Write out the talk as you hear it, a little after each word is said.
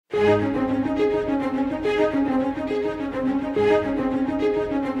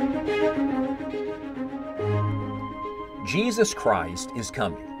Jesus Christ is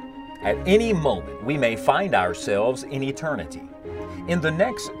coming. At any moment, we may find ourselves in eternity. In the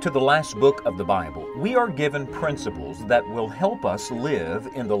next to the last book of the Bible, we are given principles that will help us live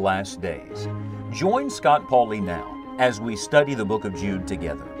in the last days. Join Scott Pauley now as we study the book of Jude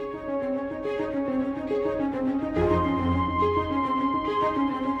together.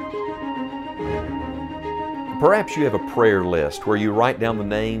 Perhaps you have a prayer list where you write down the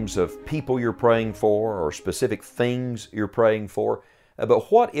names of people you're praying for or specific things you're praying for.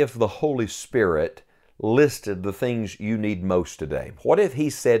 But what if the Holy Spirit listed the things you need most today? What if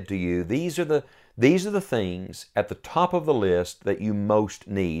He said to you, these are the things at the top of the list that you most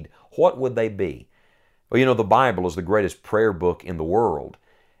need? What would they be? Well, you know, the Bible is the greatest prayer book in the world.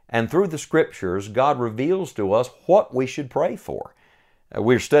 And through the Scriptures, God reveals to us what we should pray for.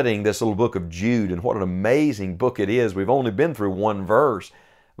 We're studying this little book of Jude, and what an amazing book it is. We've only been through one verse,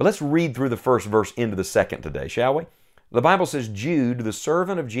 but let's read through the first verse into the second today, shall we? The Bible says, Jude, the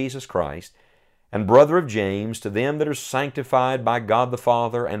servant of Jesus Christ, and brother of James, to them that are sanctified by God the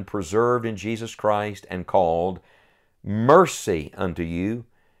Father and preserved in Jesus Christ and called, mercy unto you,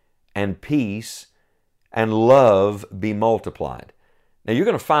 and peace, and love be multiplied. Now you're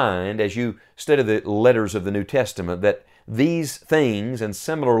going to find, as you study the letters of the New Testament, that these things and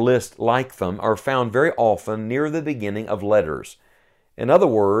similar lists like them are found very often near the beginning of letters. In other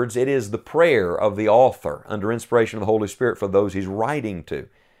words, it is the prayer of the author under inspiration of the Holy Spirit for those he's writing to.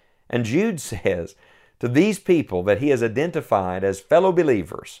 And Jude says to these people that he has identified as fellow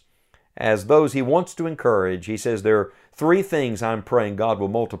believers, as those he wants to encourage, he says there are three things I'm praying God will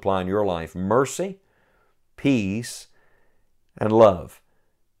multiply in your life: mercy, peace, and love.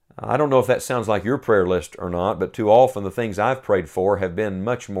 I don't know if that sounds like your prayer list or not, but too often the things I've prayed for have been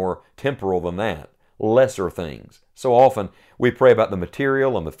much more temporal than that, lesser things. So often we pray about the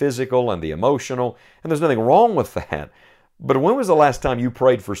material and the physical and the emotional, and there's nothing wrong with that. But when was the last time you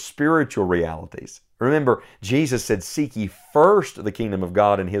prayed for spiritual realities? Remember, Jesus said, seek ye first the kingdom of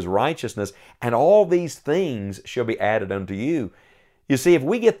God and His righteousness, and all these things shall be added unto you. You see, if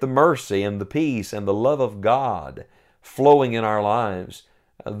we get the mercy and the peace and the love of God flowing in our lives,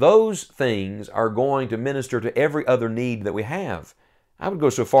 those things are going to minister to every other need that we have. I would go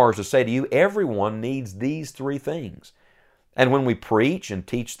so far as to say to you, everyone needs these three things. And when we preach and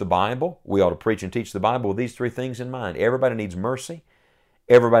teach the Bible, we ought to preach and teach the Bible with these three things in mind. Everybody needs mercy,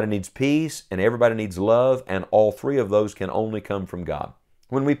 everybody needs peace, and everybody needs love, and all three of those can only come from God.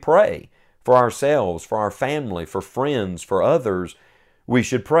 When we pray for ourselves, for our family, for friends, for others, we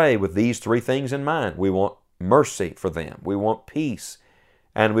should pray with these three things in mind. We want mercy for them, we want peace,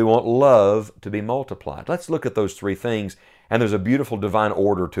 and we want love to be multiplied. Let's look at those three things, and there's a beautiful divine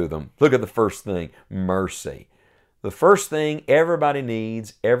order to them. Look at the first thing, mercy. The first thing everybody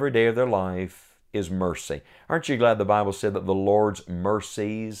needs every day of their life is mercy. Aren't you glad the Bible said that the Lord's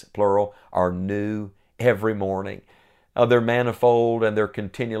mercies, plural, are new every morning? They're manifold and they're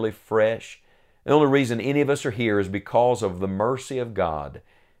continually fresh. The only reason any of us are here is because of the mercy of God.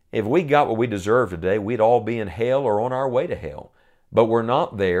 If we got what we deserve today, we'd all be in hell or on our way to hell. But we're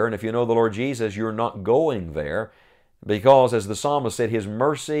not there, and if you know the Lord Jesus, you're not going there, because as the psalmist said, His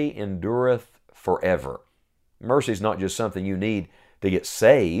mercy endureth forever. Mercy is not just something you need to get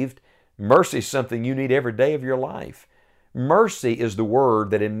saved. Mercy is something you need every day of your life. Mercy is the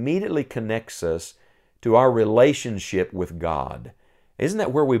word that immediately connects us to our relationship with God. Isn't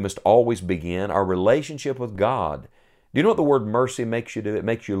that where we must always begin, our relationship with God? Do you know what the word mercy makes you do? It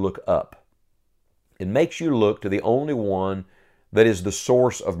makes you look up. It makes you look to the only one that is the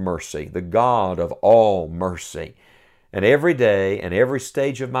source of mercy, the God of all mercy. And every day and every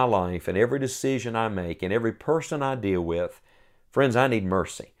stage of my life and every decision I make and every person I deal with, friends, I need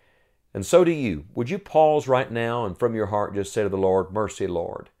mercy. And so do you. Would you pause right now and from your heart just say to the Lord, mercy,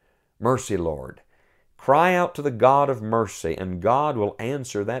 Lord. Mercy, Lord. Cry out to the God of mercy, and God will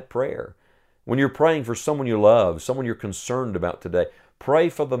answer that prayer. When you're praying for someone you love, someone you're concerned about today, pray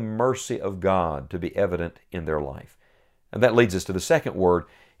for the mercy of God to be evident in their life. And that leads us to the second word.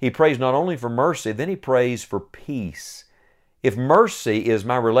 He prays not only for mercy, then he prays for peace. If mercy is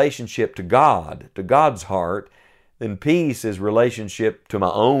my relationship to God, to God's heart, then peace is relationship to my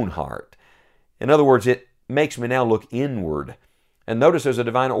own heart. In other words, it makes me now look inward. And notice there's a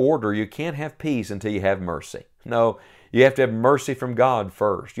divine order. You can't have peace until you have mercy. No, you have to have mercy from God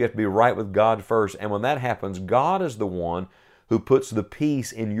first. You have to be right with God first. And when that happens, God is the one who puts the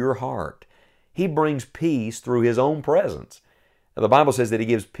peace in your heart. He brings peace through His own presence. Now, the Bible says that He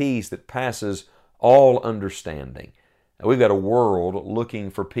gives peace that passes all understanding. We've got a world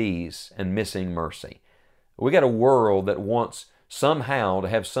looking for peace and missing mercy. We've got a world that wants somehow to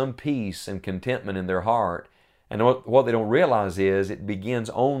have some peace and contentment in their heart. And what they don't realize is it begins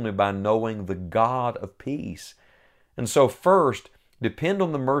only by knowing the God of peace. And so first, depend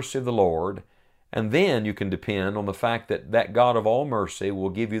on the mercy of the Lord, and then you can depend on the fact that that God of all mercy will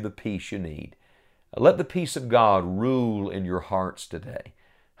give you the peace you need. Let the peace of God rule in your hearts today.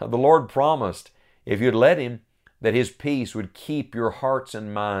 The Lord promised, if you'd let Him, that His peace would keep your hearts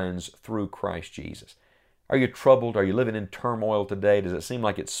and minds through Christ Jesus. Are you troubled? Are you living in turmoil today? Does it seem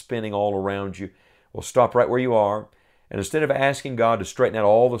like it's spinning all around you? Well, stop right where you are, and instead of asking God to straighten out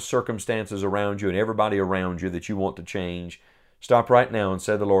all the circumstances around you and everybody around you that you want to change, stop right now and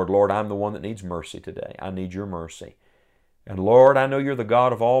say to the Lord, Lord, I'm the one that needs mercy today. I need your mercy. And Lord, I know you're the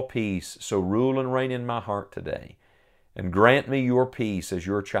God of all peace, so rule and reign in my heart today. And grant me your peace as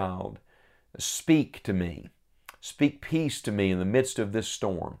your child. Speak to me. Speak peace to me in the midst of this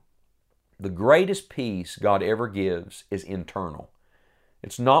storm. The greatest peace God ever gives is internal.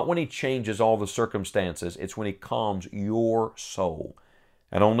 It's not when He changes all the circumstances. It's when He calms your soul.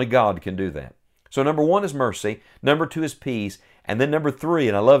 And only God can do that. So number 1 is mercy. Number 2 is peace. And then number 3,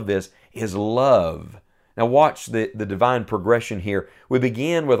 and I love this, is love. Now watch the divine progression here. We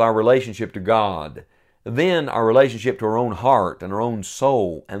begin with our relationship to God, then our relationship to our own heart and our own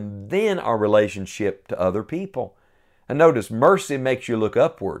soul, and then our relationship to other people. And notice, mercy makes you look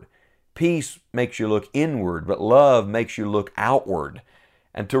upward. Peace makes you look inward, but love makes you look outward.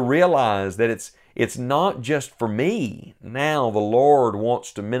 And to realize that it's not just for me. Now the Lord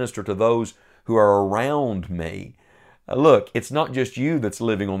wants to minister to those who are around me. Look, it's not just you that's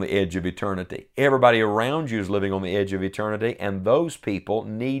living on the edge of eternity. Everybody around you is living on the edge of eternity, and those people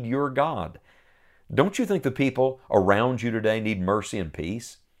need your God. Don't you think the people around you today need mercy and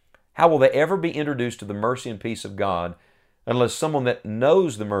peace? How will they ever be introduced to the mercy and peace of God unless someone that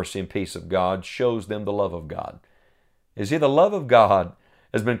knows the mercy and peace of God shows them the love of God? You see, the love of God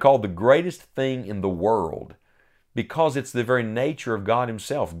has been called the greatest thing in the world because it's the very nature of God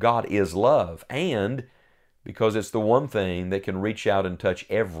Himself. God is love, and because it's the one thing that can reach out and touch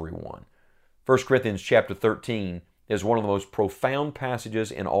everyone. 1 Corinthians chapter 13 is one of the most profound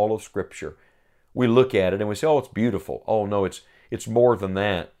passages in all of Scripture. We look at it and we say, oh, it's beautiful. Oh, no, it's more than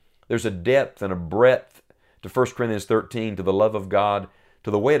that. There's a depth and a breadth to 1 Corinthians 13, to the love of God,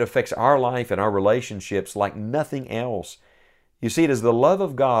 to the way it affects our life and our relationships like nothing else. You see, it is the love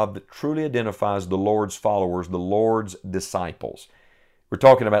of God that truly identifies the Lord's followers, the Lord's disciples. We're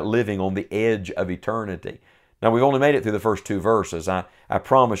talking about living on the edge of eternity. Now, we've only made it through the first 2 verses. I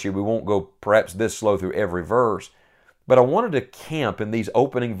promise you we won't go perhaps this slow through every verse. But I wanted to camp in these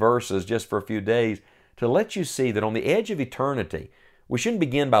opening verses just for a few days to let you see that on the edge of eternity, we shouldn't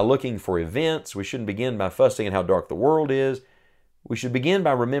begin by looking for events. We shouldn't begin by fussing at how dark the world is. We should begin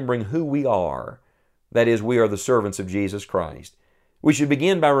by remembering who we are. That is, we are the servants of Jesus Christ. We should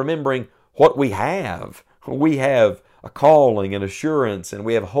begin by remembering what we have. We have a calling and assurance, and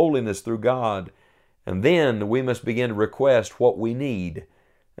we have holiness through God. And then we must begin to request what we need.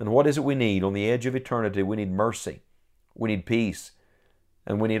 And what is it we need? On the edge of eternity, we need mercy. We need peace.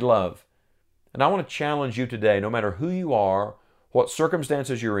 And we need love. And I want to challenge you today, no matter who you are, what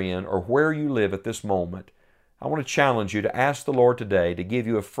circumstances you're in, or where you live at this moment, I want to challenge you to ask the Lord today to give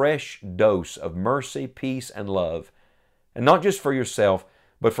you a fresh dose of mercy, peace, and love. And not just for yourself,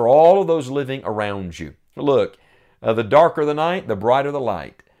 but for all of those living around you. Look, the darker the night, the brighter the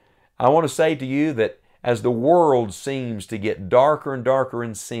light. I want to say to you that as the world seems to get darker and darker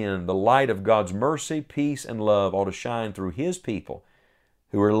in sin, the light of God's mercy, peace, and love ought to shine through His people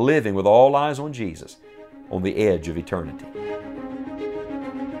who are living with all eyes on Jesus on the edge of eternity.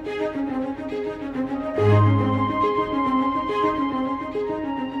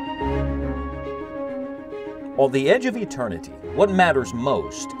 On the edge of eternity, what matters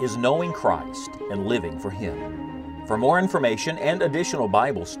most is knowing Christ and living for Him. For more information and additional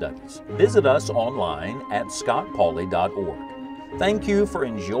Bible studies, visit us online at scottpauley.org. Thank you for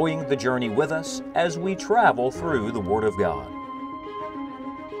enjoying the journey with us as we travel through the Word of God.